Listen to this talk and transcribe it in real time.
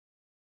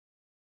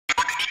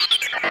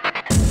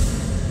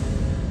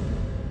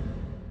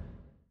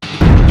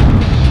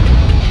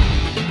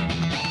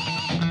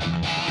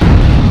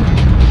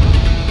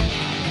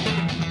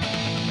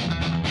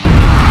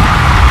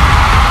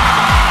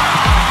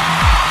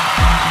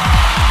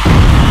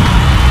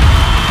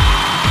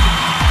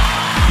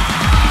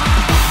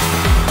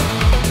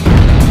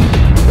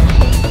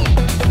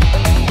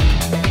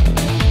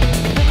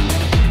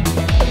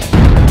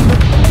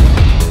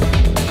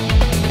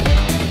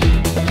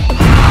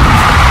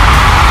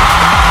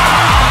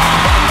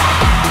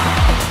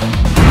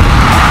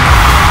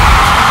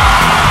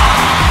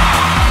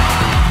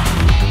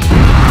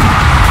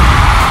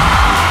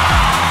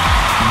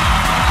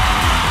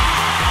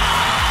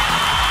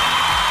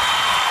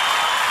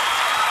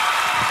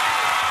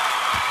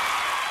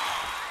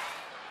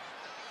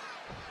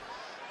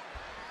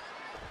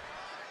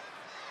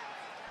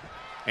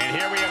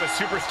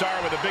superstar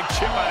with a big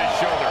chip on his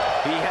shoulder.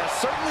 He has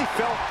certainly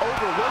felt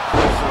overlooked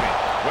this week.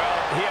 Well,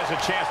 he has a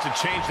chance to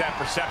change that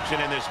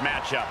perception in this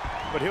matchup.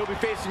 But he'll be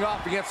facing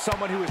off against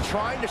someone who is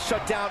trying to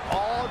shut down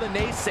all the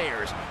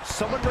naysayers.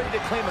 Someone ready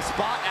to claim a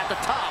spot at the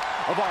top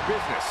of our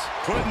business.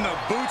 Putting the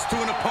boots to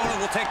an opponent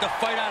will take the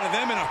fight out of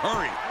them in a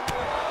hurry.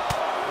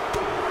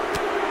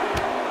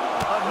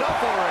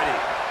 Enough already.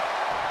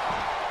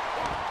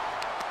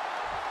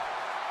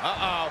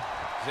 Uh-oh.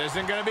 This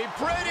isn't going to be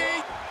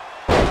pretty.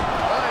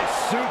 Nice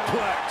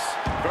suplex.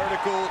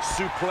 Vertical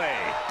suplex.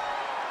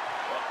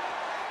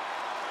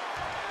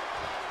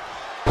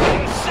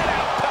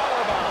 Sit-out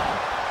powerbomb.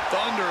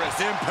 Thunderous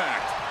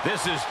impact.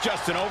 This is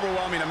just an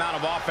overwhelming amount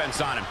of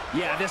offense on him.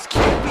 Yeah, this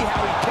can't be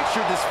how he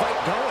pictured this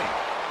fight going.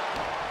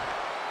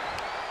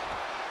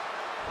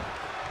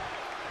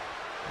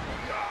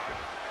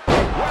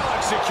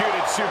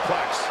 Well-executed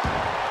suplex.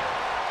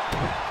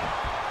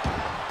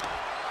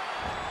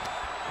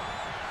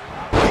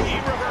 He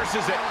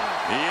reverses it.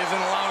 He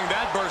isn't allowing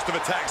that burst of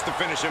attacks to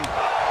finish him.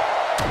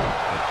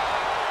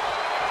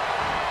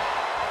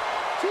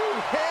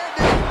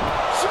 Two-handed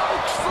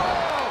choke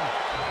slam.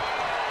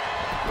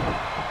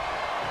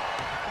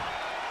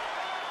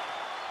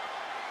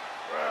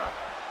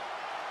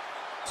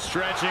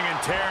 Stretching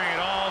and tearing at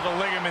all the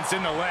ligaments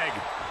in the leg.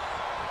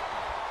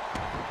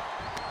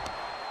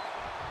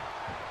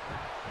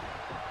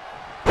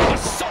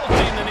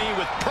 Assaulting the knee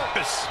with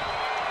purpose.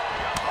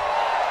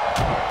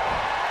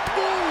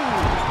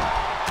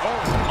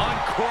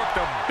 Uncorked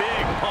a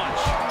big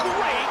punch.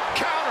 Great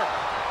counter.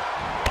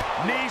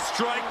 Knee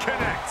strike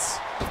connects.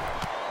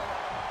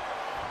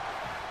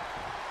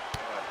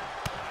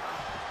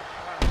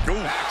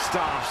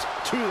 Backstops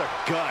to the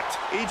gut.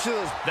 Each of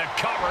those. The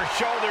cover,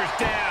 shoulders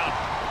down.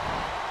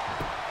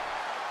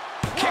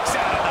 Kicks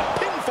out of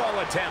the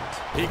pinfall attempt.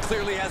 He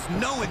clearly has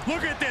no...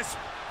 Look at this.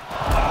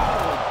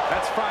 Oh,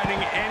 that's finding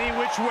any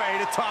which way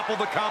to topple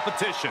the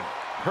competition.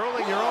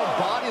 Hurling your own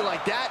body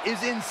like that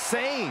is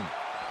insane.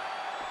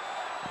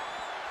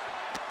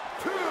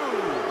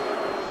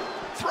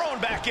 Thrown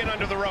back in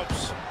under the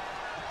ropes.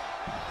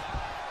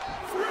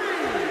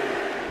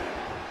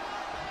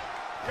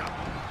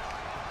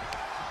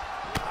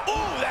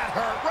 Ooh, that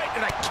hurt right to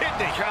the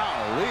kidney.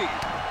 Golly.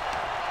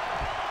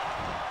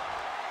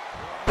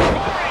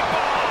 Roaring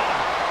bomb.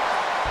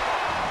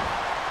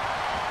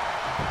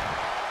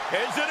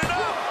 Is it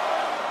enough?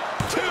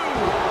 Two.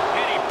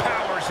 And he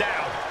powers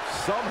out.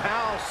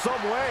 Somehow,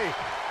 some way.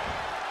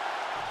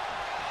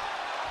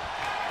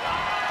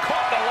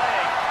 Caught the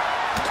leg.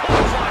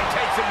 Clothesline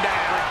takes him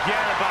down.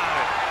 Forget about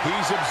it.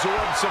 He's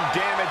absorbed some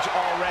damage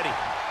already.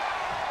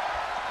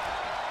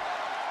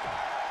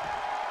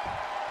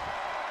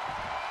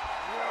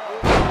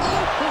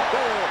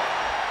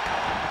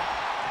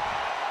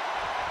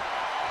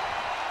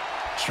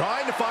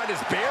 Trying to find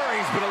his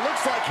bearings, but it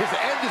looks like his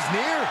end is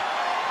near.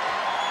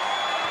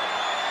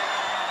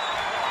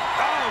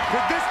 Oh,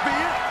 could this be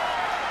it?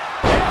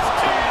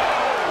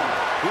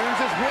 Here's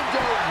his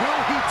window.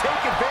 Will he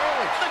take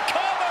advantage? The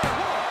cover!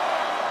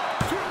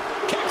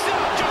 Kicks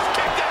out, just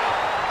kicked out!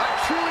 I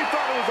truly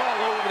thought it was all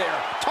over there.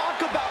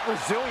 Talk about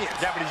resilience.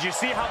 Yeah, but did you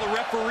see how the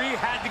referee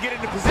had to get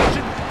into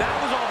position? That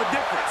was all the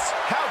difference.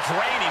 How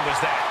draining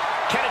was that?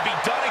 Can it be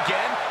done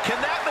again?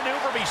 Can that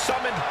maneuver be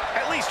summoned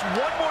at least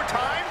one more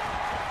time?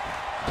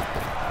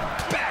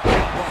 Back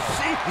out.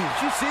 Gee, did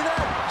you see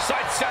that?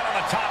 Sight set on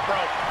the top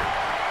rope.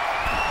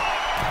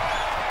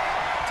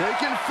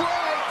 Taking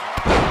flight.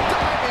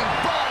 Diving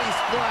body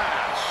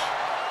splash.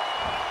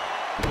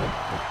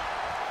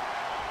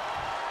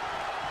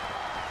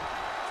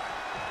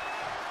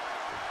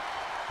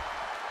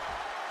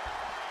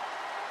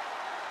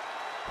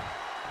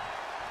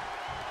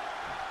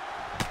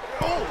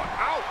 Oh,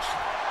 ouch.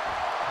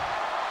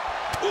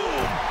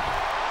 Ooh.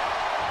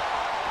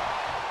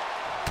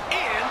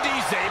 And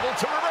he's able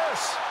to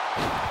reverse.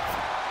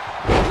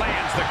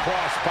 Lands the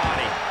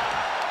crossbody.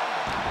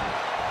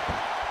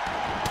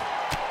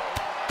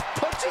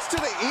 Punches to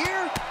the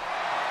ear?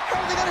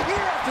 How are they going to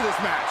hear after this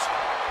match?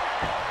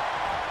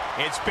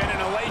 It's been an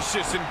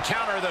hellacious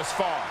encounter thus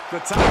far. The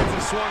tides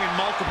have swung in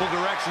multiple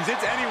directions.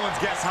 It's anyone's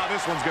guess how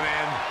this one's going to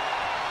end.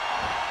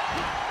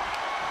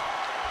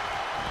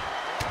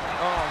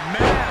 Oh,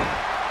 man.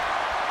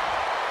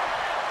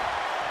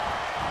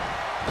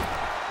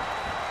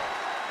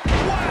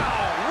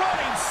 Wow,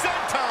 running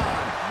senton.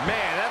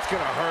 Man, that's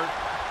going to hurt.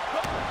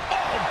 Oh.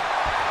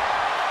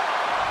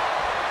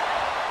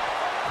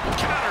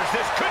 Counters,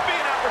 this could be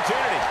an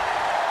opportunity.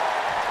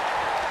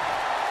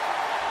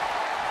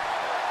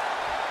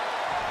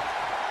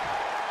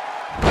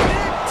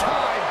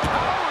 Big-time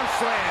power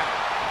slam.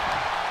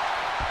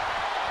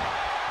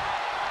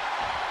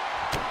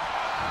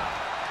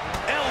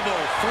 Elbow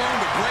thrown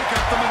to break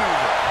up the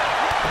maneuver.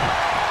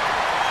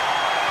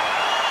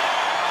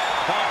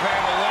 Pump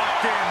handle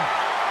locked in.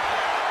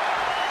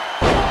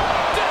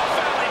 Death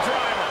Valley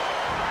driver.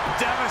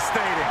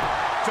 Devastating.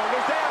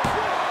 Shoulders down.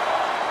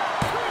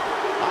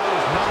 I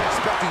was not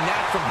expecting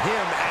that from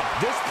him at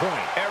this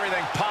point.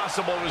 Everything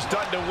possible was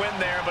done to win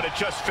there, but it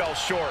just fell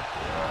short.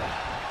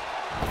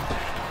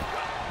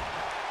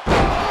 Oh,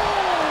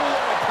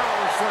 what a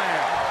power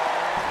slam.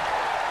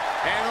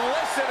 And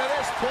listen to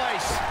this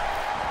place.